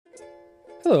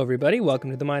Hello, everybody. Welcome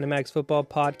to the Mind and Max Football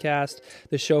Podcast,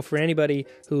 the show for anybody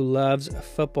who loves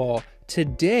football.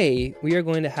 Today, we are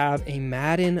going to have a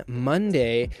Madden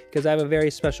Monday because I have a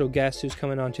very special guest who's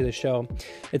coming onto the show.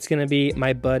 It's going to be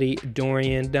my buddy,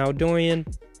 Dorian. Now, Dorian,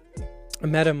 I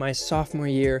met him my sophomore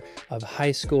year of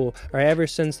high school. Ever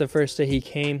since the first day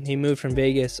he moved from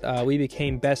Vegas. We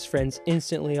became best friends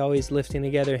instantly, always lifting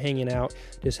together, hanging out,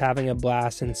 just having a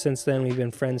blast. And since then, we've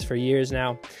been friends for years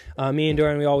now. Me and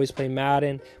Dorian, we always play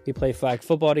Madden. We play flag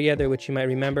football together, which you might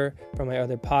remember from my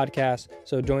other podcast.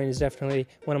 So Dorian is definitely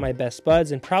one of my best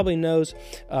buds and probably knows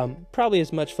probably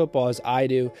as much football as I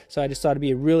do. So I just thought it'd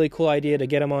be a really cool idea to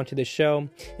get him onto the show.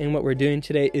 And what we're doing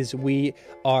today is we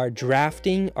are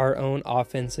drafting our own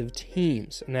offensive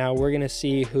teams. Now we're going to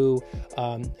see whose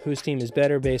team is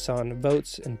better based on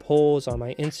votes and polls on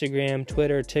my Instagram,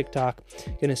 Twitter, TikTok.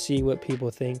 Going to see what people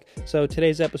think. So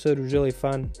today's episode was really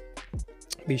fun.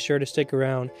 Be sure to stick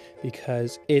around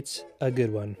because it's a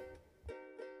good one.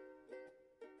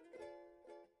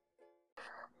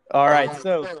 All right,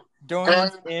 so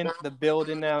Dorian's in the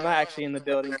building now. I'm not actually in the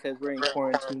building because we're in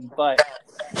quarantine, but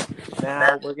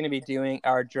now we're going to be doing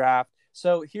our draft.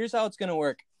 So here's how it's going to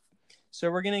work. So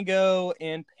we're going to go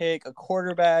and pick a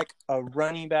quarterback, a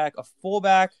running back, a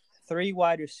fullback, 3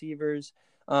 wide receivers,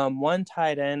 1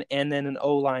 tight end, and then an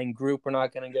O-line group. We're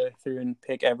not going to go through and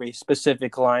pick every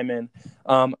specific lineman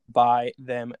by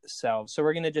themselves. So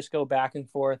we're going to just go back and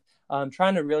forth,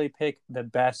 trying to really pick the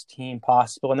best team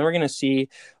possible. And then we're going to see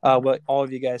what all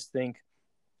of you guys think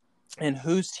and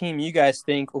whose team you guys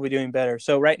think will be doing better.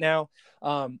 So right now,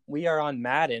 we are on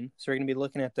Madden, so we're going to be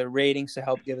looking at the ratings to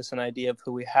help give us an idea of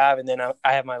who we have. And then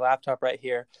I have my laptop right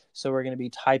here, so we're going to be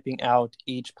typing out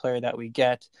each player that we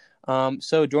get.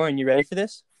 So, Dorian, you ready for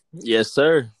this? Yes,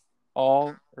 sir.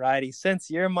 All righty. Since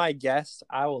you're my guest,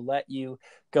 I will let you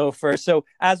go first. So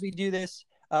as we do this,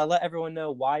 let everyone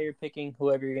know why you're picking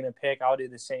whoever you're going to pick. I'll do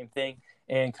the same thing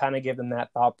and kind of give them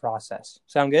that thought process.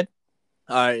 Sound good?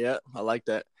 All right, yeah, I like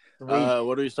that.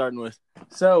 What are we starting with?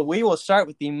 So we will start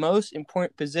with the most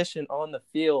important position on the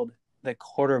field, the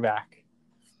quarterback.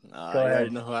 I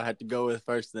already know who I had to go with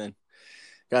first then.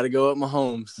 Got to go with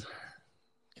Mahomes.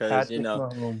 Because,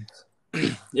 Mahomes.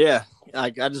 Yeah, I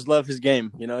just love his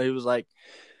game. He was like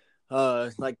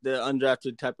the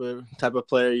undrafted type of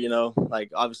player,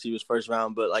 obviously he was first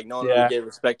round, but no one really gave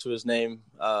respect to his name.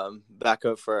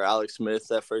 Backup for Alex Smith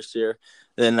that first year.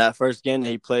 Then that first game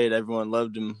he played, everyone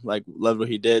loved him, loved what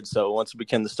he did. So once he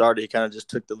became the starter, he kind of just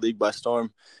took the league by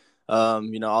storm.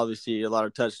 Obviously a lot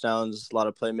of touchdowns, a lot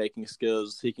of playmaking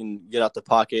skills. He can get out the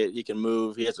pocket. He can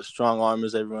move. He has a strong arm,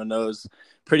 as everyone knows.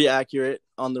 Pretty accurate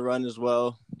on the run as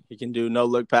well. He can do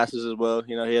no-look passes as well.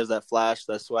 He has that flash,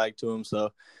 that swag to him.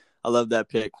 So I love that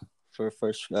pick for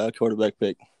first quarterback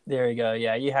pick. There you go.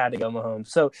 Yeah, you had to go Mahomes.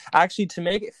 So actually, to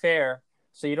make it fair,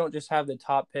 so you don't just have the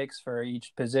top picks for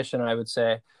each position, I would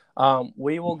say,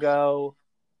 we'll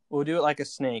do it like a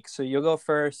snake. So you'll go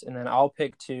first, and then I'll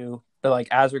pick 2, but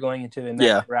as we're going into the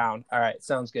next round. All right,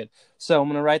 sounds good. So I'm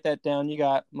going to write that down. You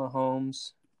got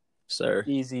Mahomes. Sir.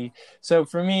 Easy. So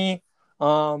for me,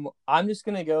 I'm just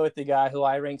going to go with the guy who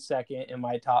I rank second in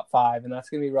my top 5, and that's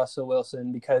going to be Russell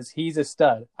Wilson because he's a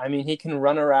stud. I mean, he can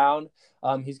run around.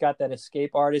 He's got that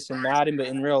escape artist in Madden, but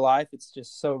in real life, it's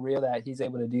just so real that he's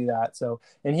able to do that. So,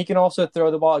 and he can also throw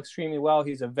the ball extremely well.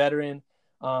 He's a veteran.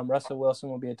 Russell Wilson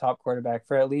will be a top quarterback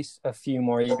for at least a few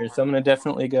more years. So I'm going to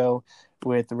definitely go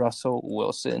with Russell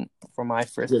Wilson for my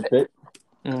first pick.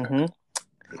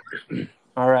 Mm-hmm.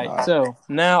 All right, so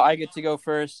now I get to go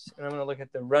first, and I'm going to look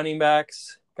at the running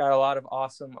backs. Got a lot of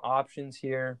awesome options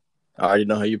here. I already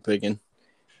know how you're picking.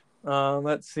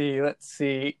 Let's see.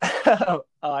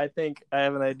 I think I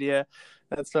have an idea.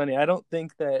 That's funny. I don't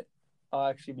think that I'll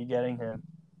actually be getting him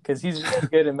because he's really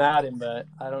good at Madden, but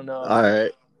I don't know. All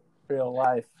right. Real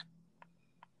life.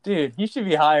 Dude, he should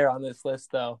be higher on this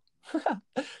list, though.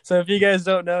 So if you guys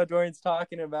don't know, Dorian's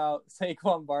talking about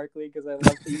Saquon Barkley because I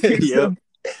love to use him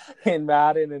in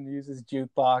Madden and use his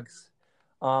jukebox,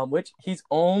 which he's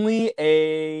only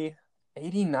a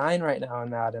 89 right now in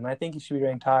Madden. I think he should be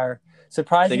ranked higher.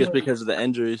 Surprisingly, I think it's because of the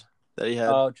injuries that he had.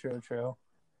 Oh, true.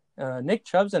 Nick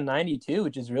Chubb's a 92,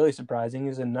 which is really surprising.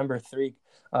 He's a number 3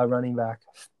 running back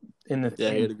in the team.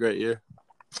 Yeah, he had a great year.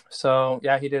 So,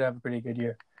 yeah, he did have a pretty good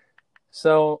year.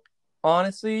 So,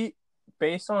 honestly,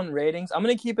 based on ratings, I'm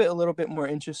going to keep it a little bit more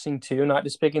interesting, too, not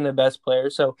just picking the best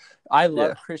players. So, I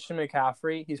love Christian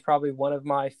McCaffrey. He's probably one of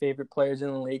my favorite players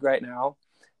in the league right now.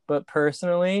 But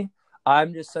personally,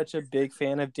 I'm just such a big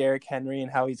fan of Derrick Henry and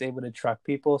how he's able to truck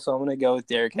people. So, I'm going to go with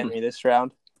Derrick Henry this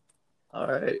round. All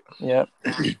right. Yep.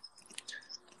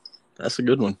 That's a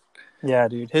good one. Yeah,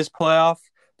 dude. His playoff,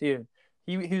 dude.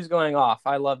 he was going off.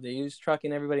 I loved it. He was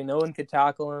trucking everybody. No one could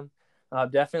tackle him.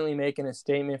 Definitely making a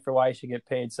statement for why he should get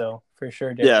paid. So for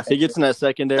sure, Derrick. Yeah, if he gets in that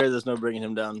secondary, there's no bringing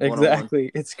him down.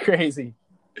 Exactly. It's crazy.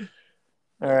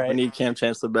 All right. We need Cam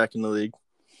Chancellor back in the league.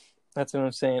 That's what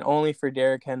I'm saying. Only for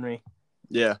Derrick Henry.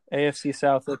 Yeah. AFC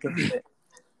South looking fit.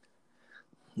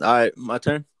 All right, my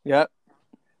turn? Yep.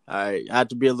 All right, I have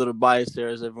to be a little biased there,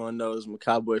 as everyone knows. I'm a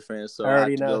Cowboy fan, so I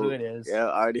already know who it is. Yeah,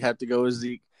 I already have to go with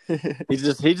Zeke. He's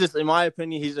just, in my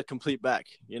opinion, he's a complete back.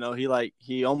 You know,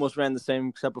 he almost ran the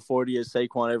same type of 40 as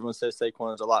Saquon. Everyone says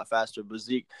Saquon is a lot faster, but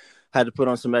Zeke had to put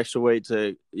on some extra weight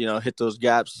to, hit those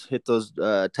gaps, hit those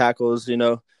tackles.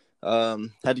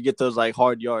 Had to get those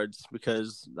hard yards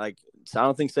because so I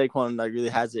don't think Saquon really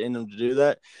has it in him to do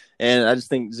that, and I just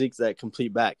think Zeke's that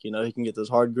complete back. He can get those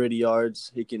hard gritty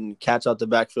yards. He can catch out the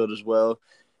backfield as well.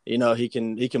 He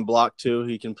can block too.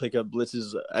 He can pick up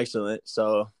blitzes excellent.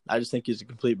 So I just think he's a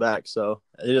complete back. So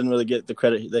he doesn't really get the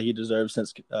credit that he deserves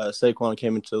since Saquon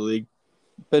came into the league.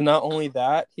 But not only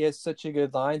that, he has such a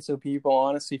good line, so people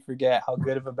honestly forget how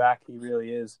good of a back he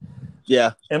really is.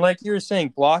 Yeah. And like you were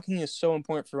saying, blocking is so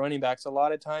important for running backs. A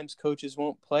lot of times coaches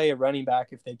won't play a running back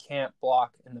if they can't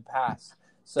block in the pass.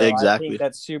 So exactly. I think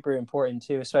that's super important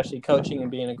too, especially coaching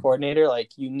and being a coordinator.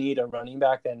 You need a running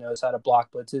back that knows how to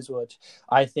block blitzes, which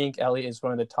I think Elliott is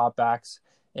one of the top backs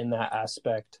in that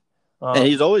aspect. And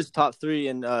he's always top 3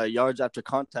 in yards after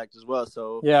contact as well.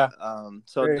 So yeah.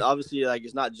 Obviously,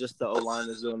 it's not just the O-line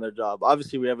that's doing their job.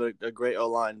 Obviously, we have a great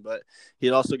O-line, but he's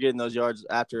also getting those yards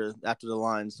after the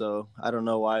line. So I don't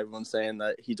know why everyone's saying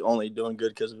that he's only doing good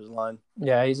because of his line.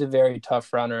 Yeah, he's a very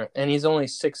tough runner, and he's only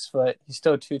 6 foot. He's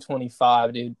still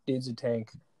 225, dude. Dude's a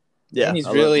tank. Yeah, and he's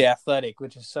really athletic,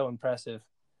 which is so impressive.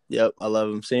 Yep, I love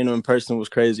him. Seeing him in person was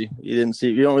crazy. You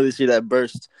don't really see that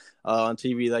burst on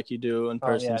TV like you do in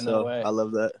person. No way. I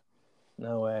love that.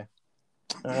 No way.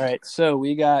 All right, so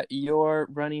we got your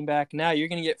running back. Now you're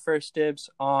going to get first dibs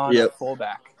on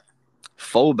fullback.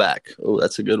 Fullback. Oh,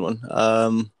 that's a good one.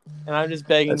 And I'm just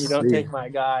begging you, don't take my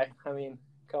guy. I mean,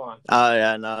 come on. Oh,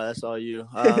 yeah, no, that's all you.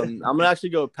 I'm going to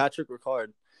actually go with Patrick Ricard.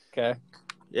 Okay.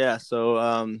 Yeah, so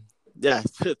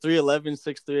 3'11",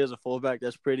 6'3" as a fullback,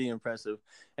 that's pretty impressive.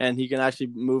 And he can actually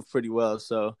move pretty well.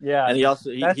 So yeah, and he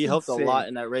also he helped a lot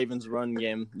in that Ravens run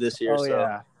game this year.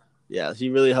 Oh, yeah, he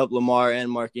really helped Lamar and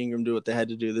Mark Ingram do what they had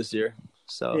to do this year.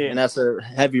 So and that's a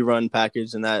heavy run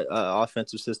package in that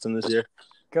offensive system this year.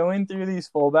 Going through these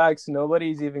fullbacks,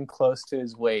 nobody's even close to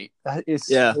his weight. That is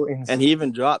so insane. And he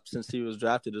even dropped since he was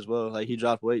drafted as well. He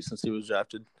dropped weight since he was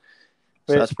drafted.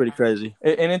 So that's pretty crazy.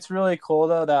 And it's really cool,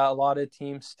 though, that a lot of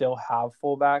teams still have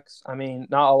fullbacks. I mean,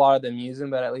 not a lot of them use them,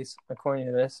 but at least according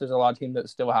to this, there's a lot of teams that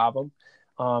still have them.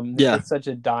 It's such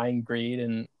a dying breed.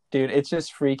 And, dude, it's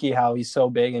just freaky how he's so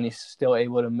big and he's still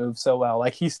able to move so well.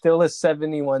 He still has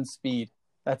 71 speed.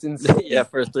 That's insane. Yeah,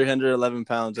 for 311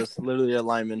 pounds. That's literally a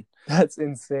lineman. That's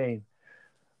insane.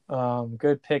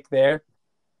 Good pick there.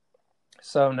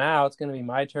 So now it's going to be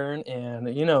my turn.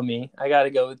 And you know me. I got to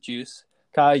go with Juice.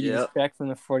 Kyle Juszczyk from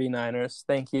the 49ers.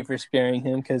 Thank you for sparing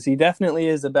him because he definitely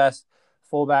is the best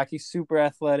fullback. He's super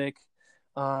athletic.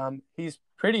 He's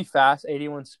pretty fast,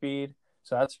 81 speed.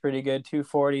 So that's pretty good.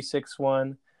 240,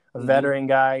 6'1", a veteran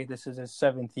guy. This is his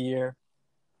 7th year.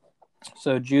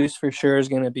 So Juice for sure is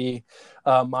going to be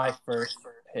my first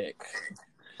pick.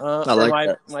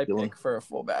 My pick for a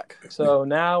fullback. So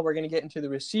now we're going to get into the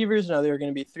receivers. Now there are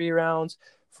going to be 3 rounds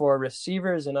for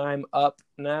receivers, and I'm up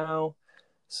now.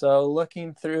 So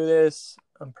looking through this,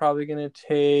 I'm probably going to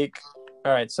take –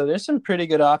 all right, so there's some pretty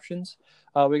good options.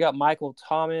 We got Michael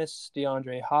Thomas,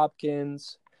 DeAndre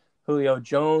Hopkins, Julio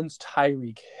Jones,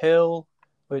 Tyreek Hill,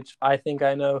 which I think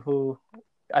I know who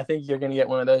 – I think you're going to get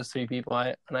one of those 3 people,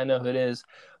 and I know who it is.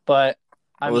 But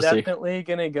I'm definitely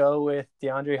going to go with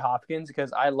DeAndre Hopkins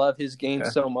because I love his game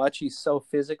so much. He's so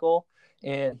physical,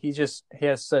 and he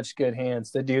has such good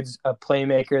hands. The dude's a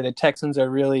playmaker. The Texans are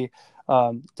really –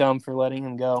 dumb for letting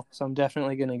him go. So I'm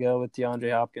definitely going to go with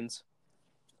DeAndre Hopkins.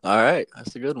 All right.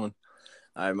 That's a good one.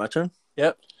 All right, my turn?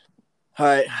 Yep. All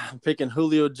right. I'm picking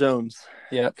Julio Jones.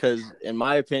 Yeah. Because in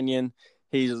my opinion,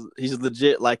 he's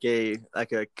legit like a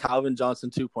Calvin Johnson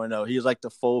 2.0. He's like the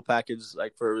full package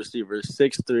for a receiver.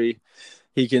 6'3".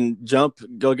 He can jump,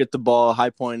 go get the ball, high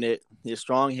point it. He has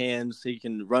strong hands. He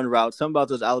can run routes. Some about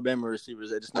those Alabama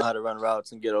receivers, they just know how to run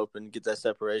routes and get open, get that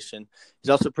separation. He's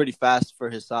also pretty fast for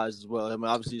his size as well. I mean,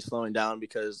 obviously he's slowing down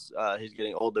because he's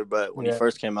getting older, but when he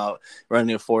first came out,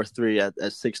 running a 4.3 at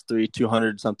 6'3",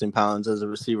 200-something pounds as a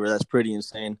receiver, that's pretty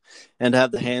insane. And to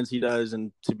have the hands he does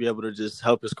and to be able to just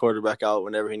help his quarterback out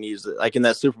whenever he needs it. Like in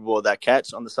that Super Bowl, that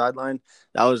catch on the sideline,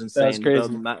 that was insane. That's crazy.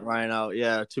 Bailed Matt Ryan out.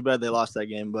 Yeah, too bad they lost that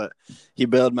game, but he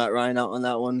bailed Matt Ryan out on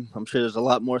that one. I'm sure there's a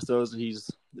lot more throws that he's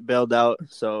bailed out.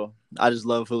 So I just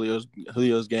love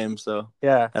Julio's game. So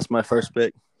yeah, that's my first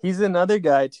pick. He's another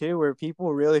guy too where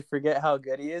people really forget how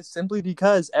good he is simply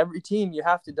because every team you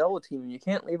have to double team him. You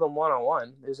can't leave him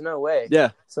one-on-one. There's no way. Yeah.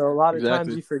 So a lot of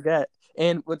times you forget.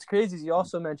 And what's crazy is you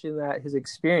also mentioned that his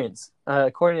experience.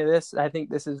 According to this, I think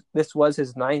this was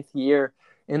his 9th year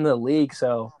in the league.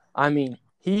 So I mean,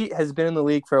 he has been in the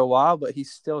league for a while, but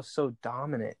he's still so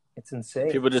dominant. It's insane.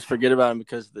 People just forget about him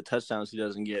because of the touchdowns he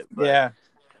doesn't get. But yeah.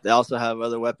 They also have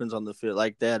other weapons on the field.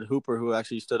 Like they had Hooper, who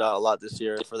actually stood out a lot this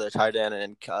year for their tight end,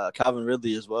 and Calvin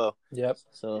Ridley as well. Yep.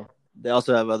 So they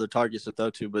also have other targets to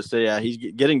throw to. But so, yeah, he's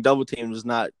getting double teams is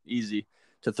not easy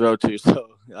to throw to. So,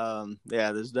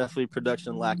 yeah, there's definitely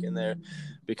production lack in there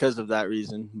because of that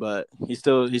reason. But he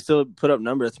still put up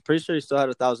numbers. I'm pretty sure he still had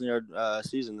a 1,000-yard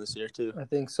season this year too. I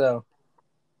think so.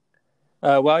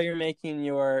 While you're making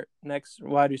your next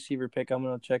wide receiver pick, I'm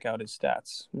going to check out his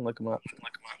stats and look him up.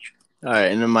 All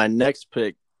right, and then my next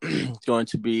pick is going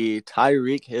to be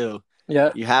Tyreek Hill.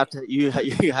 Yeah, you have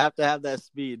to have that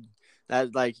speed.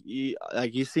 That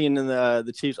you've seen in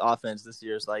the Chiefs offense this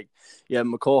year. It's like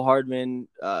McCole Hardman,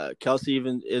 Kelsey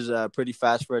even is pretty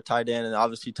fast for a tight end, and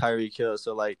obviously Tyreek Hill.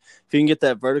 So like if you can get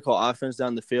that vertical offense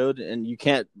down the field, and you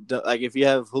can't if you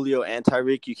have Julio and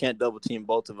Tyreek, you can't double team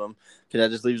both of them because that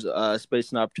just leaves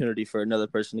space and opportunity for another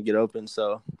person to get open.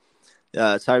 So.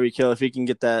 Tyreek Hill, if he can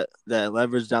get that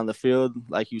leverage down the field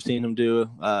like you've seen him do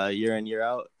year in, year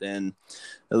out, then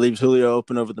it leaves Julio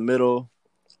open over the middle,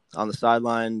 on the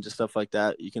sideline, just stuff like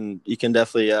that. You can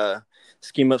definitely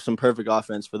scheme up some perfect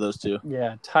offense for those two.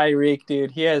 Yeah, Tyreek,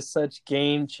 dude, he has such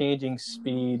game-changing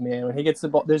speed, man. When he gets the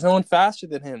ball, there's no one faster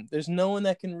than him. There's no one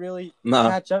that can really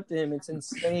catch up to him. It's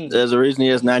insane. There's a reason he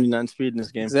has 99 speed in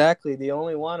this game. Exactly. The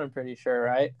only one, I'm pretty sure,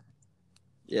 right?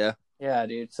 Yeah. Yeah,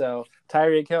 dude. So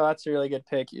Tyreek Hill, that's a really good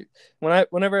pick.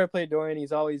 Whenever I play Dorian,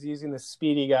 he's always using the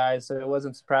speedy guys, so it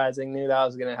wasn't surprising. Knew that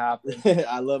was going to happen.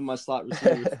 I love my slot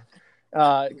receivers.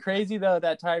 Crazy though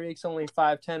that Tyreek's only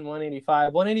 5'10",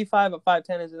 185. 185 at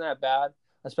 5'10" isn't that bad,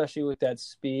 especially with that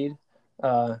speed.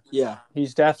 Yeah,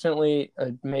 he's definitely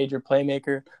a major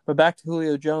playmaker. But back to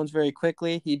Julio Jones very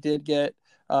quickly. He did get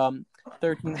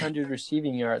 1,300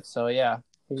 receiving yards. So yeah.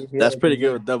 That's pretty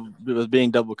good with being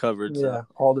double covered. So. Yeah,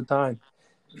 all the time.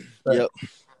 But, yep.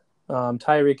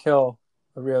 Tyreek Hill,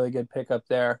 a really good pickup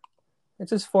there.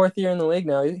 It's his 4th year in the league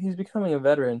now. He's becoming a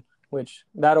veteran, which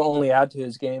that'll only add to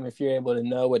his game if you're able to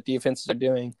know what defenses are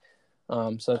doing.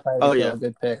 So Tyreek Hill, a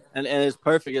good pick. And it's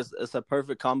perfect. It's a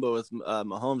perfect combo with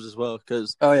Mahomes as well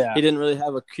because he didn't really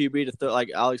have a QB to throw.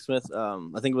 Like Alex Smith, I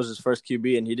think it was his first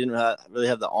QB, and he didn't really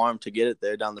have the arm to get it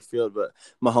there down the field. But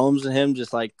Mahomes and him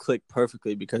just like click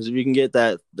perfectly because if you can get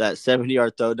that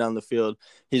 70-yard throw down the field,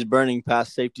 he's burning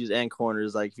past safeties and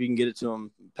corners. Like if you can get it to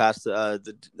him past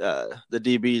the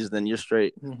DBs, then you're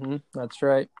straight. Mm-hmm. That's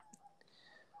right.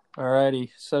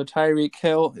 Alrighty, so Tyreek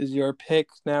Hill is your pick.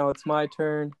 Now it's my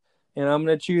turn. And I'm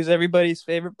going to choose everybody's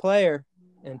favorite player,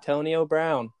 Antonio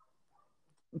Brown.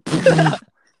 You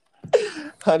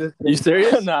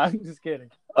serious? No, I'm just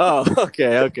kidding. Oh,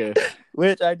 okay.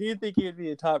 Which I do think he would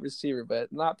be a top receiver,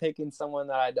 but not picking someone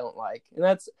that I don't like. And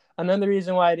that's another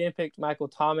reason why I didn't pick Michael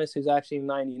Thomas, who's actually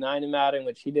 99 in Madden,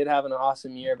 which he did have an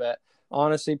awesome year. But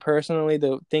honestly, personally,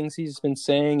 the things he's been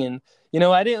saying, and,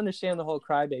 I didn't understand the whole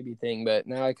crybaby thing, but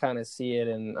now I kind of see it,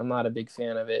 and I'm not a big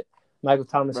fan of it. Michael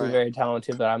Thomas is very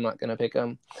talented, but I'm not going to pick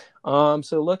him.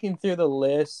 So looking through the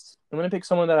list, I'm going to pick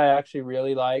someone that I actually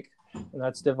really like, and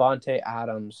that's Devontae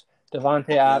Adams.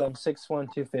 Devontae Adams,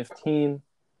 6'1", 215.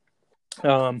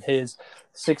 His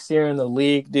 6th year in the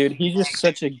league. Dude, he's just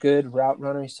such a good route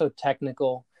runner. He's so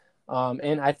technical.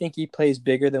 And I think he plays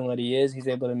bigger than what he is. He's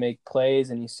able to make plays,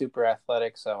 and he's super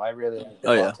athletic. So I really like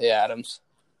Devontae Adams.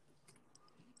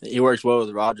 He works well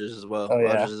with Rodgers as well.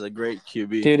 Rodgers is a great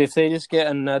QB. Dude, if they just get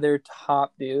another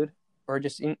top dude or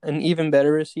just an even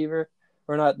better receiver,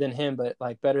 or not than him, but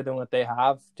like better than what they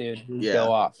have, dude, he'd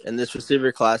go off. And this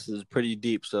receiver class is pretty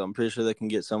deep, so I'm pretty sure they can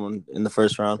get someone in the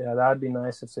first round. Yeah, that would be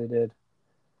nice if they did.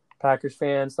 Packers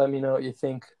fans, let me know what you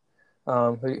think.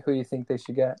 Who you think they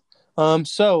should get.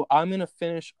 So I'm going to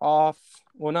finish off.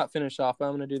 Well, not finish off, but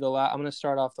I'm going to do I'm going to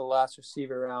start off the last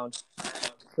receiver round.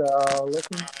 So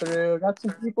looking through, got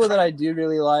some people that I do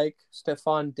really like.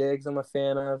 Stephon Diggs, I'm a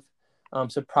fan of.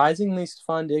 Surprisingly,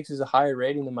 Stephon Diggs is a higher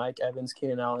rating than Mike Evans,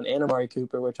 Keenan Allen, and Amari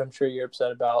Cooper, which I'm sure you're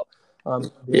upset about.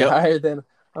 Being higher than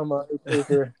Amari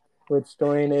Cooper, which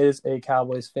Dorian is a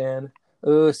Cowboys fan.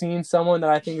 Ooh, seeing someone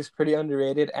that I think is pretty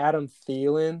underrated, Adam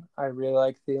Thielen. I really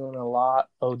like Thielen a lot.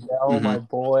 Odell, my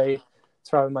boy. It's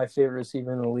probably my favorite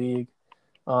receiver in the league.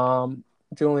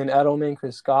 Julian Edelman,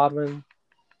 Chris Godwin.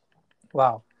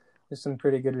 Wow, there's some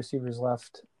pretty good receivers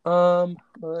left.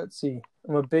 Let's see.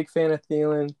 I'm a big fan of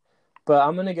Thielen, but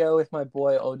I'm gonna go with my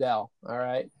boy Odell. All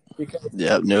right. Because,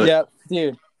 knew it. Yep,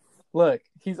 dude. Look,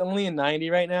 he's only a 90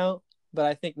 right now, but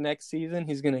I think next season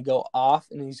he's gonna go off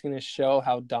and he's gonna show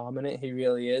how dominant he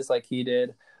really is, like he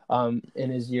did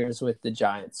in his years with the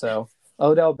Giants. So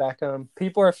Odell Beckham,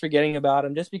 people are forgetting about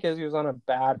him just because he was on a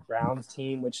bad Browns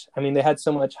team, which I mean they had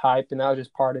so much hype, and that was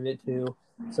just part of it too.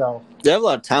 So they have a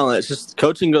lot of talent. It's just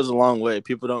coaching goes a long way.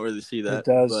 People don't really see that. It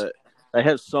does. But they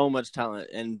have so much talent.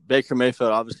 And Baker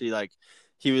Mayfield, obviously, like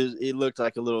he looked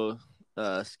like a little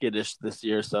skittish this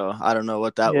year. So I don't know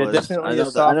what that was. Definitely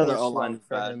I know their O-line is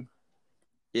bad. him.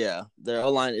 Yeah, their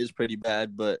O-line is pretty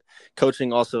bad, but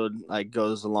coaching also like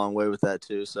goes a long way with that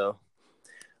too. So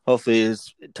hopefully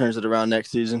it turns it around next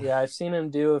season. Yeah, I've seen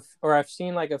him I've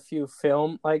seen like a few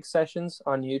film like sessions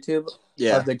on YouTube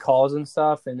of the calls and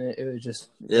stuff, and it was just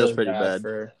it was pretty bad.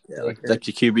 Like the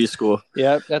QB school.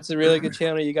 Yep, that's a really good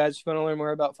channel. You guys, if you want to learn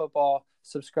more about football,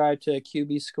 subscribe to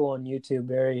QB School on YouTube.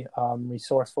 Very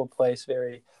resourceful place,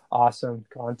 very awesome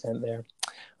content there.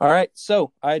 All right,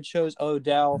 so I chose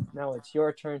Odell. Now it's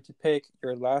your turn to pick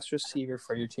your last receiver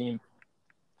for your team.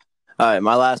 All right,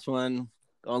 my last one.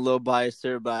 I'm a little biased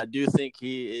here, but I do think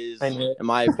he is, in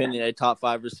my opinion, a top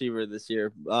 5 receiver this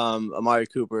year. Amari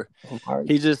Cooper.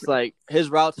 He just like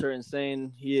his routes are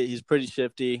insane. He's pretty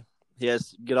shifty. He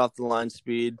has get off the line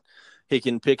speed. He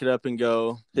can pick it up and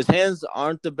go. His hands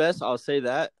aren't the best, I'll say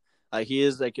that. Like he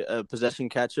is like a possession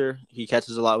catcher. He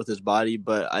catches a lot with his body,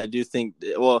 but I do think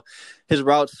his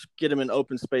routes get him in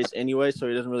open space anyway, so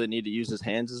he doesn't really need to use his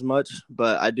hands as much.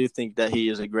 But I do think that he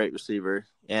is a great receiver,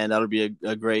 and that'll be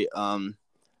a great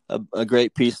a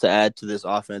great piece to add to this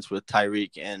offense with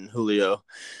Tyreek and Julio.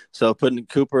 So putting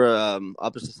Cooper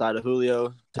opposite side of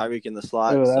Julio, Tyreek in the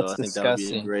slot. So I think that'll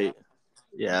be a great.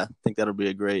 Yeah, I think that'll be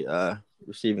a great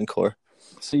receiving core.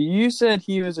 So you said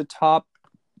he was a top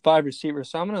 5 receiver.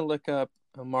 So I'm going to look up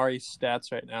Amari's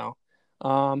stats right now.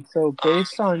 So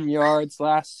based on yards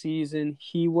last season,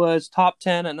 he was top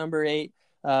 10 at number 8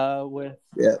 with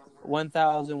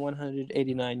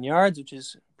 1,189 yards, which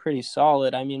is pretty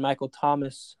solid. I mean, Michael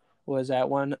Thomas was at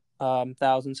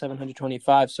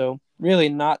 1,725, so really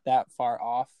not that far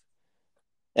off.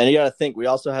 And you got to think, we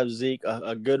also have Zeke,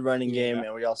 a good running game,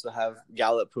 and we also have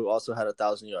Gallup, who also had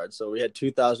 1,000 yards. So we had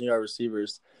 2,000-yard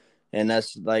receivers, and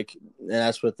that's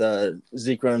with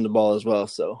Zeke running the ball as well.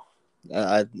 So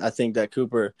I think that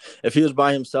Cooper, if he was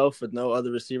by himself with no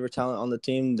other receiver talent on the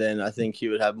team, then I think he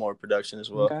would have more production as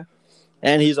well. Okay.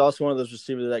 And he's also one of those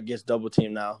receivers that gets double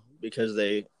teamed now because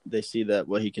they see that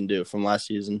what he can do from last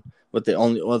season, with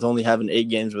only having 8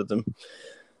 games with him.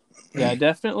 Yeah,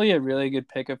 definitely a really good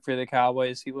pickup for the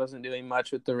Cowboys. He wasn't doing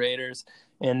much with the Raiders,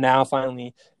 and now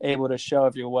finally able to show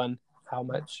everyone how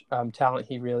much talent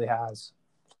he really has.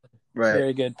 Right.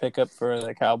 Very good pickup for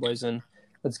the Cowboys, and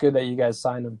it's good that you guys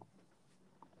signed him.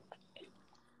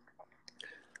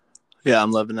 Yeah,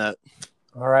 I'm loving that.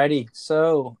 All righty,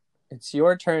 so it's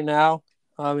your turn now.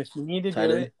 If you need to do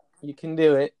it, you can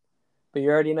do it, but you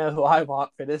already know who I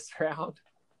want for this round.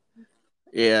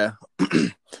 Yeah.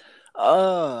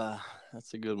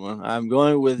 That's a good one. I'm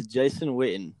going with Jason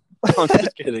Witten. I'm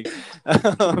just kidding.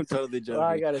 I'm totally joking. Well,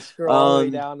 I got to scroll all the way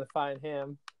down to find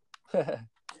him. No.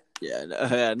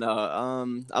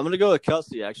 I'm going to go with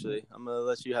Kelsey, actually. I'm going to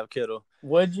let you have Kittle.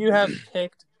 Would you have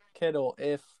picked Kittle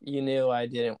if you knew I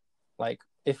didn't,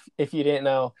 if you didn't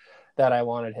know that I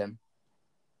wanted him?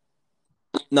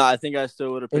 No, I think I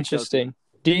still would have picked Interesting. Kelsey.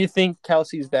 Do you think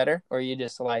Kelsey's better, or you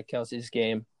just like Kelsey's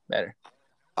game better?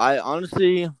 I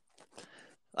honestly,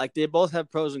 they both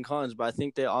have pros and cons, but I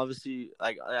think they honestly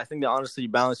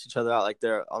balance each other out. Like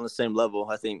they're on the same level,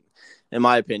 I think, in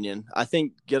my opinion. I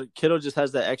think Kittle just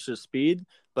has that extra speed,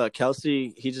 but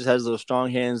Kelsey, he just has those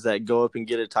strong hands that go up and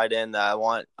get a tight end that I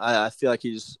want. I feel like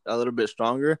he's a little bit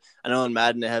stronger. I know in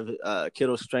Madden they have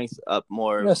Kittle's strength up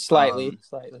more. Yeah, slightly.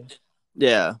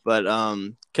 Yeah, but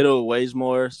Kittle weighs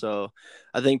more, so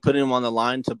I think putting him on the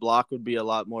line to block would be a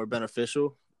lot more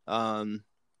beneficial.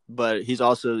 But he's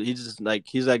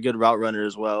that good route runner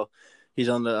as well. He's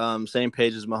on the same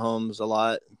page as Mahomes a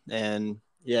lot, and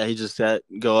yeah, he just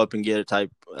go up and get a tight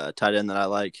end that I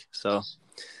like. So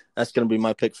that's going to be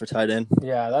my pick for tight end.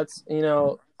 Yeah, that's,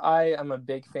 I am a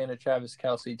big fan of Travis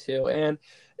Kelce too. And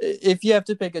if you have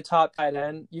to pick a top tight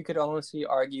end, you could honestly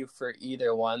argue for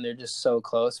either one. They're just so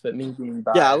close. But me being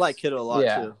biased, Yeah, I like Kittle a lot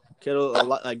yeah. too. Kittle a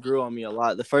lot, like, grew on me a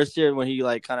lot. The first year when he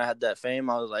like kind of had that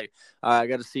fame, I was like, all right, I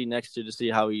got to see next year to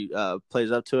see how he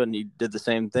plays up to it, and he did the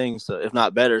same thing, so if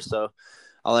not better. So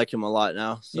I like him a lot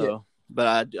now. So, Yeah.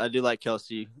 but I do like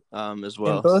Kelce as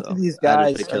well. And both so of these I had to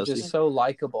guys pick are Kelce. just so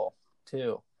likable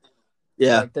too.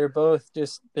 Yeah, Like they're both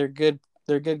they're good.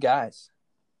 They're good guys.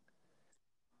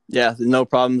 yeah, no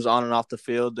problems on and off the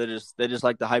field. They just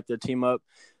like to hype their team up.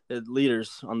 They're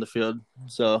leaders on the field,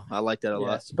 so I like that a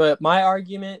lot. But my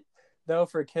argument, though,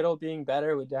 for Kittle being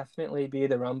better would definitely be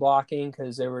the run blocking,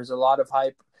 because there was a lot of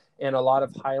hype and a lot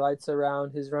of highlights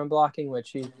around his run blocking, which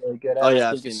he's really good at. Oh yeah,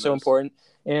 I think is so important.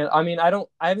 And I mean, I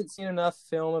haven't seen enough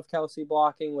film of Kelce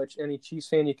blocking, which any Chiefs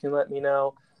fan, you can let me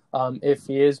know if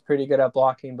he is pretty good at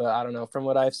blocking. But I don't know. From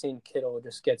what I've seen, Kittle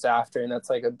just gets after, and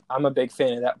that's I'm a big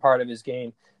fan of that part of his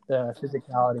game. The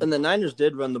physicality. And the Niners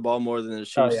did run the ball more than the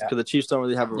Chiefs, because the Chiefs don't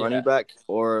really have a running back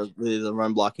or the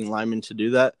run blocking lineman to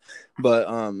do that. But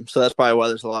so that's probably why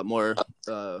there's a lot more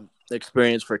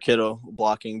experience for Kittle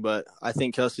blocking. But I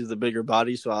think Kelce's the bigger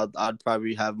body, so I'd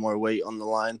probably have more weight on the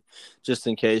line just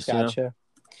in case. Gotcha.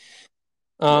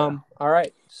 All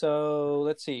right. So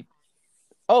let's see.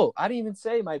 Oh, I didn't even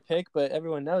say my pick, but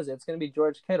everyone knows it. It's going to be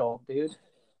George Kittle, dude.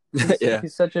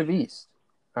 He's such a beast.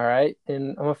 All right.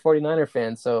 And I'm a 49er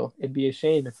fan, so it'd be a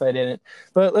shame if I didn't.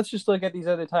 But let's just look at these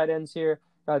other tight ends here.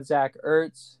 Got Zach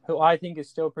Ertz, who I think is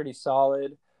still pretty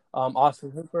solid.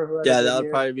 Austin Hooper. That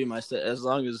would probably be my set. As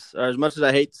much as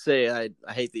I hate to say I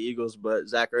hate the Eagles, but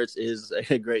Zach Ertz is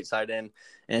a great tight end,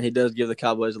 and he does give the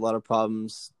Cowboys a lot of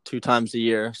problems 2 times a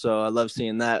year. So I love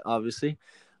seeing that, obviously.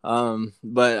 But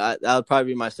that would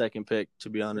probably be my second pick, to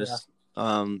be honest. Yeah.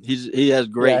 He has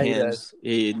great hands.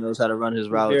 He knows how to run his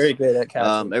routes. Very good at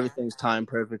catching. Everything's timed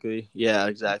perfectly. Yeah,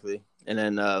 exactly. And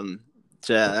then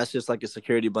that's just like a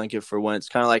security blanket for Wentz,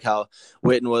 kind of like how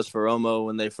Witten was for Romo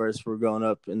when they first were growing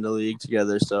up in the league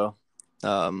together. So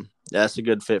that's a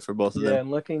good fit for both of them. Yeah,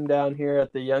 and looking down here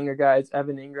at the younger guys,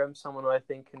 Evan Ingram, someone who I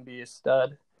think can be a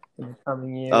stud in the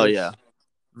coming years. Oh, yeah.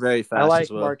 Very fast. I like as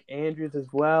well. Mark Andrews as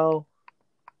well.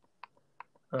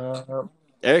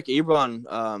 Eric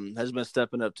Ebron has been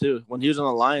stepping up too. When he was on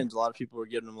the Lions, a lot of people were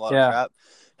giving him a lot of crap,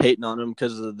 hating on him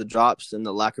because of the drops and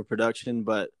the lack of production.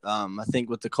 But I think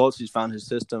with the Colts, he's found his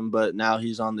system. But now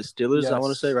he's on the Steelers, I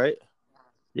want to say, right?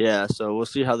 Yeah, so we'll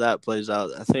see how that plays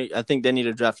out. I think they need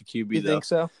to draft a QB, though. You think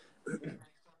so?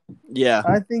 Yeah.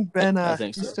 I think Ben,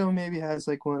 he still maybe has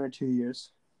like 1 or 2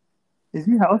 years. Is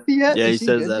he healthy yet? Yeah, he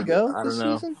says good that. To go I don't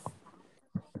know. Season?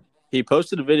 He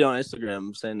posted a video on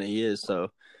Instagram saying that he is,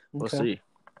 so we'll see.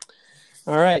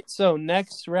 All right, so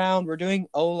next round, we're doing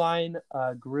O-line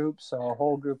group, so a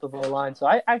whole group of O-line. So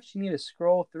I actually need to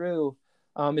scroll through.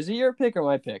 Is it your pick or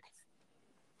my pick?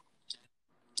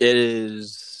 It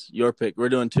is your pick. We're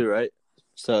doing 2, right?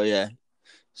 So, yeah.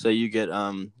 So you get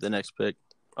the next pick.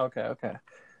 Okay.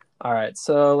 All right,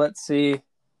 so let's see.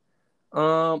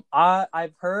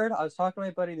 I've heard, I was talking to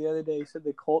my buddy the other day. He said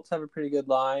the Colts have a pretty good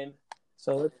line.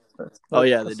 So let's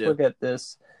they do. Look at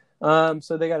this.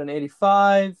 So they got an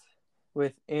 85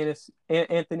 with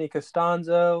Anthony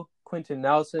Costanzo, Quentin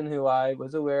Nelson, who I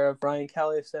was aware of, Brian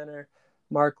Kelly center,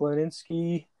 Mark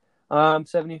Leninsky,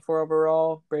 74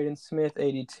 overall, Braden Smith,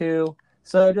 82.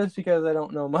 So just because I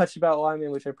don't know much about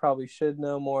linemen, which I probably should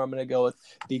know more, I'm going to go with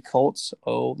the Colts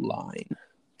O-line.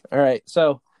 All right,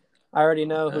 so I already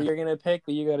know who you're going to pick,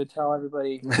 but you got to tell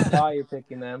everybody why you're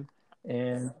picking them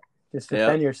and just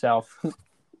defend yourself.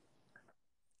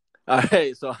 All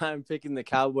right, so I'm picking the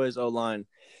Cowboys O-line.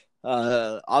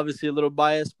 Obviously a little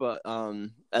biased, but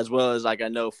as well as like I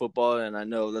know football and I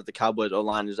know that the Cowboys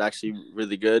O-line is actually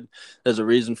really good. There's a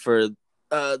reason for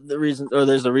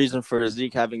there's a reason for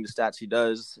Zeke having the stats he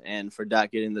does and for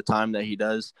Dak getting the time that he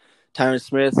does. Tyron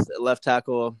Smith, left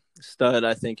tackle, stud,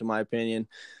 I think, in my opinion.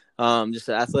 Just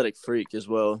an athletic freak as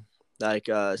well. Like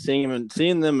seeing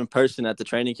them in person at the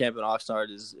training camp in Oxnard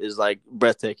is like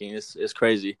breathtaking. It's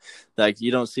crazy. Like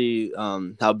you don't see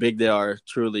how big they are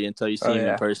truly until you see them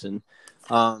in person.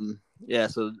 So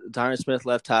Tyron Smith,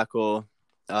 left tackle,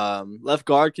 left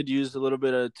guard could use a little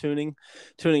bit of tuning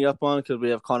up on because we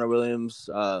have Connor Williams,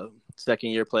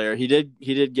 second-year player. He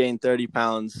did gain 30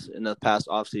 pounds in the past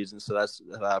offseason, so that's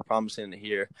promising to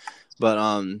hear. But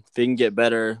if he can get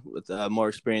better with more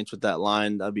experience with that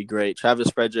line, that'd be great.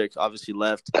 Travis Frederick obviously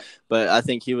left, but I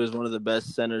think he was one of the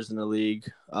best centers in the league.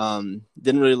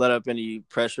 Didn't really let up any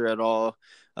pressure at all.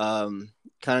 Kind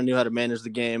of knew how to manage the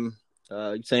game.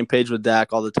 Same page with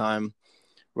Dak all the time.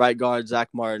 Right guard, Zach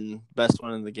Martin, best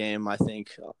one in the game, I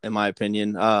think, in my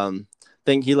opinion. I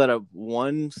think he let up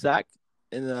 1 sack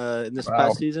in this Wow.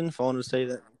 past season, if I want to say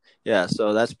that. Yeah,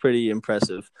 so that's pretty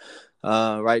impressive.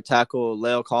 Right tackle,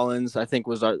 Leo Collins, I think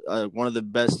was one of the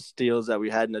best steals that we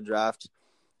had in the draft.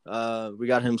 We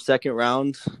got him 2nd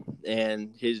round,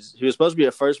 and he was supposed to be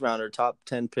a 1st rounder, top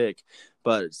 10 pick,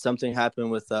 but something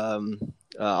happened with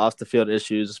off the field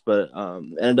issues, but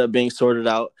ended up being sorted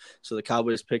out. So the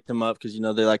Cowboys picked him up because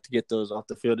they like to get those off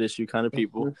the field issue kind of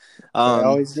people. They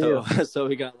always so do. so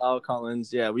we got Lyle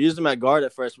Collins. Yeah, we used him at guard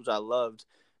at first, which I loved,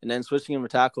 and then switching him to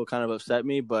tackle kind of upset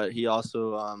me. But he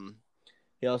also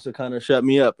kind of shut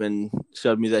me up and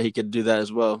showed me that he could do that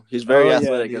as well. He's very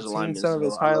athletic as a Seeing lineman. some of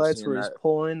his So I love highlights seeing where he's that.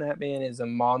 pulling, that man is a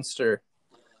monster.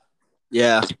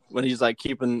 Yeah, when he's like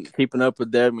keeping up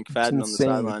with Darren It's McFadden on the insane.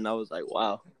 sideline, I was like,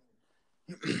 wow.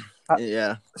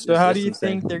 Yeah. So how do you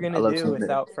insane. think they're going I to love do seeing it.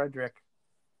 without Frederick?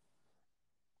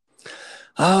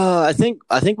 I think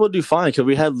we'll do fine because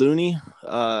we had Looney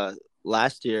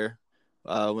last year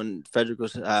when Frederick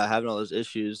was having all those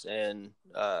issues, and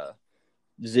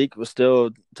Zeke was still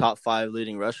top 5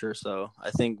 leading rusher. So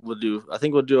I think we'll do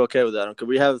okay with that because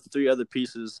we have 3 other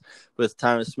pieces with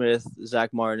Tyron Smith,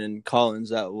 Zach Martin, and Collins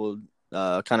that will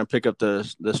kind of pick up the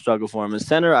struggle for him. And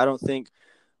center, I don't think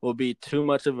will be too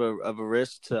much of a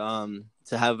risk to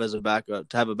have as a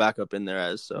backup in there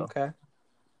as. So Okay.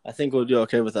 I think we'll do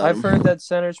okay without I've him. heard that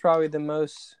center is probably the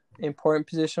most important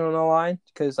position on the line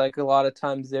because, like, a lot of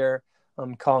times they're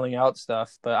calling out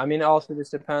stuff. But, I mean, it also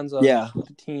just depends on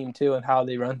the team, too, and how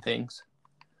they run things.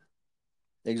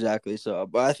 Exactly. So,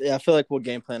 but I feel like we'll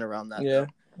game plan around that. Yeah.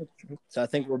 So I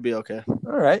think we'll be okay.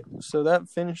 All right. So that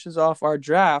finishes off our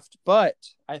draft. But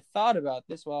I thought about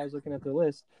this while I was looking at the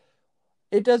list.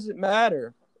 It doesn't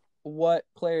matter what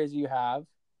players you have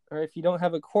or if you don't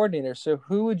have a coordinator. So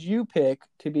who would you pick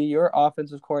to be your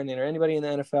offensive coordinator? Anybody in the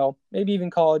NFL, maybe even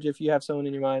college if you have someone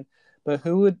in your mind. But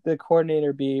who would the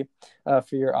coordinator be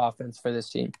for your offense for this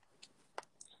team?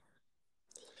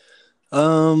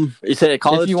 You said at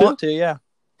college if you too? Want to, yeah.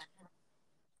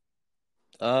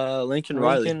 Lincoln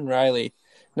Riley.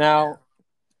 Now,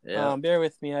 yeah. Bear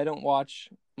with me. I don't watch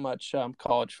much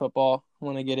college football. I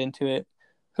want to get into it.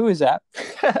 Who is that?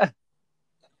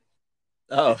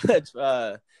 It's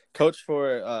coach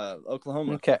for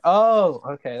Oklahoma. Okay. Oh,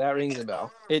 okay. That rings a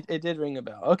bell. It did ring a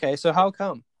bell. Okay, so how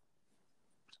come?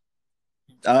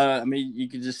 I mean, you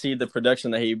can just see the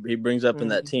production that he brings up in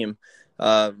that team.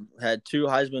 Had 2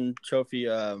 Heisman Trophy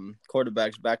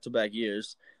quarterbacks back-to-back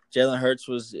years. Jalen Hurts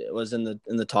was in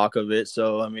the talk of it.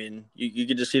 So I mean, you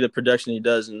could just see the production he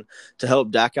does, and to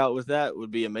help Dak out with that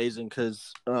would be amazing.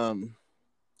 Because,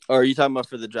 are you talking about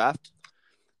for the draft,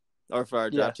 or for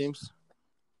our draft teams?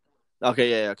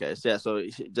 Okay, yeah, okay, so, yeah. So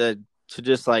to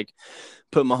just like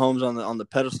put Mahomes on the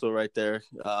pedestal right there,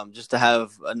 just to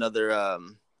have another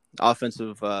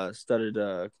offensive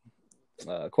studded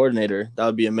coordinator, that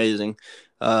would be amazing.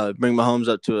 Bring Mahomes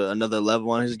up to another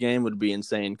level on his game would be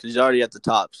insane because he's already at the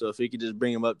top. So if he could just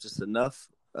bring him up just enough,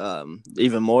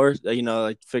 even more,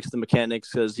 like fix the mechanics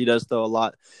because he does throw a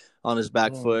lot on his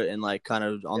back foot and like kind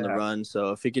of on the run. So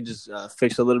if he could just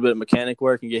fix a little bit of mechanic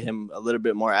work and get him a little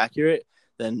bit more accurate,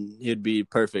 then he'd be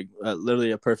perfect.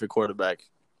 Literally a perfect quarterback.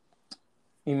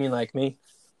 You mean like me?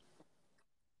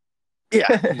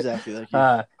 Yeah, exactly like you.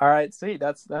 All right, sweet.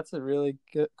 That's a really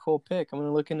good, cool pick. I'm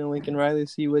gonna look into Lincoln Riley,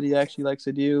 see what he actually likes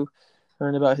to do,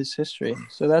 learn about his history.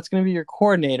 So that's gonna be your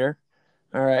coordinator.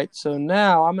 All right. So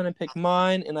now I'm gonna pick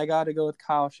mine, and I got to go with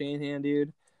Kyle Shanahan,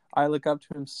 dude. I look up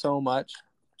to him so much.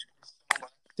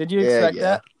 Did you expect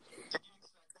that?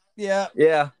 Yeah,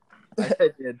 I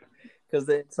did. Because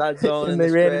the inside zone and and they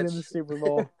the ran stretch. it in the Super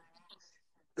Bowl.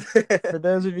 For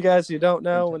those of you guys who don't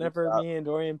know, whenever me and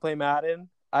Dorian play Madden,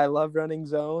 I love running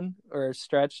zone or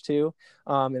stretch too,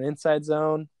 an inside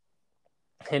zone.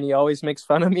 And he always makes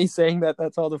fun of me saying that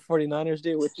that's all the 49ers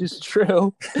do, which is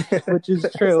true. But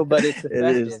it's effective.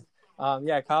 It is.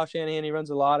 Kyle Shanahan, he runs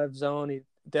a lot of zone. He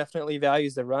definitely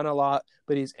values the run a lot,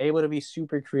 but he's able to be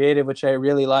super creative, which I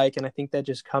really like. And I think that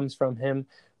just comes from him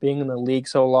being in the league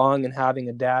so long and having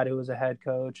a dad who was a head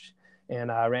coach and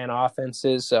ran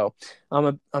offenses. So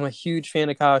I'm a huge fan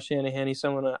of Kyle Shanahan. He's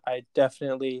someone I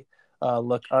definitely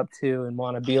look up to and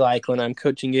want to be like when I'm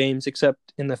coaching games,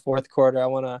 except in the fourth quarter, I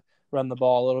want to run the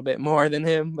ball a little bit more than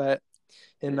him, but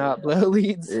and not blow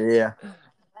leads. Yeah.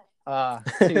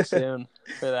 Too soon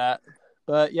for that.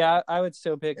 But yeah, I would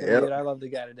still pick him, dude. I love the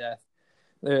guy to death.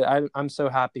 I'm so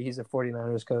happy he's a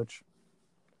 49ers coach.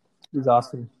 He's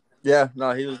awesome. Yeah,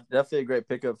 no, he was definitely a great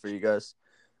pickup for you guys.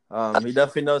 He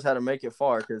definitely knows how to make it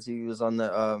far because he was on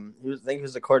the I think he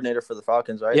was the coordinator for the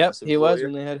Falcons, right? Yep, he was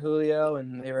when they had Julio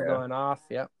and they were going off.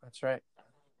 Yep, that's right.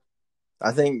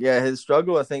 I think his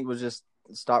struggle was just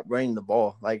stop running the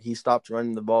ball. Like he stopped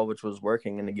running the ball, which was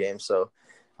working in the game. So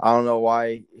I don't know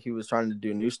why he was trying to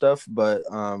do new stuff, but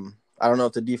I don't know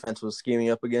if the defense was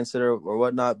scheming up against it or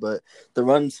whatnot. But the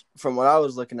runs from what I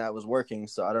was looking at was working.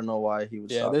 So I don't know why he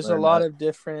was. Yeah, there's a lot of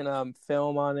different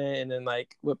film on it, and then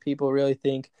like what people really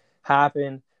think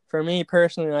happened. For me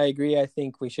personally, I agree. I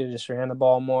think we should have just ran the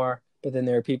ball more. But then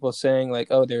there are people saying like,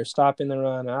 oh, they're stopping the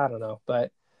run. I don't know,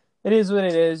 but it is what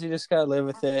it is. You just gotta live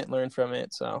with it and learn from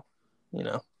it. So, you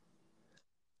know.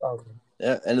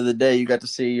 Yeah, end of the day, you got to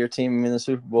see your team in the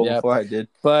Super Bowl before I did.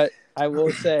 But I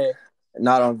will say,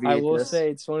 not on VHS. I will say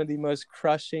it's one of the most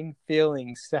crushing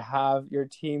feelings to have your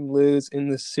team lose in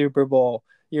the Super Bowl.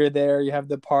 You're there, you have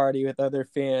the party with other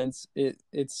fans.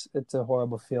 It's a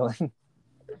horrible feeling.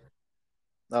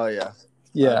 Oh yeah.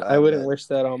 Yeah, I wouldn't wish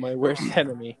that on my worst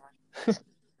enemy.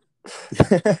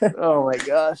 Oh my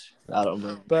gosh. I don't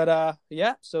know. But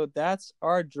yeah, so that's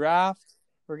our draft.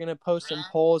 We're gonna post some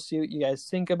polls, see what you guys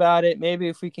think about it. Maybe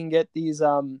if we can get these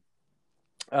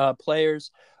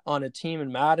players on a team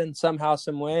in Madden somehow,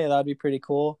 some way, that'd be pretty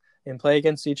cool, and play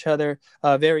against each other.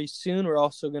 Very soon, we're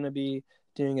also going to be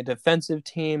doing a defensive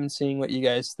team and seeing what you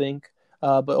guys think.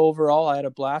 But overall, I had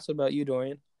a blast. What about you,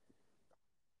 Dorian?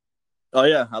 Oh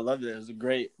yeah, I loved it. It was a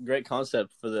great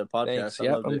concept for the podcast. Thanks.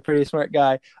 Yep, I'm a pretty smart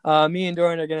guy. Me and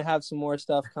Dorian are going to have some more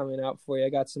stuff coming out for you. I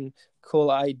got some cool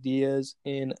ideas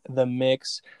in the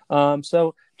mix.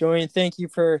 So, Dorian, thank you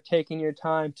for taking your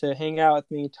time to hang out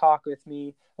with me, talk with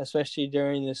me, especially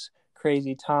during this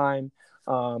crazy time.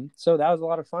 So that was a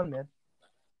lot of fun, man.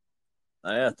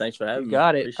 Oh yeah, thanks for having me. You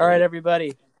got it. All right,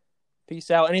 everybody. Peace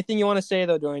out. Anything you want to say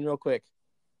though, Dorian, real quick?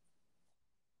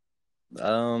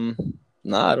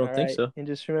 No, I don't think so. And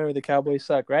just remember, the Cowboys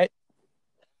suck, right?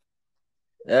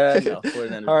 Yeah, no.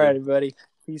 All right, everybody.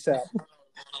 Peace out.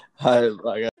 All right,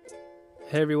 bye, guys.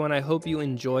 Hey everyone, I hope you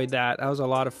enjoyed that. That was a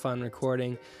lot of fun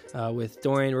recording with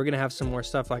Dorian. We're going to have some more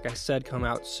stuff, like I said, come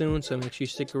out soon, so make sure you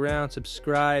stick around,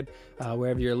 subscribe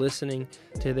wherever you're listening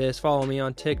to this. Follow me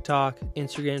on TikTok,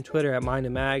 Instagram, Twitter at Mind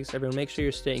and Mags. Everyone, make sure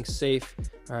you're staying safe.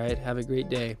 All right, have a great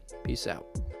day. Peace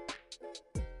out.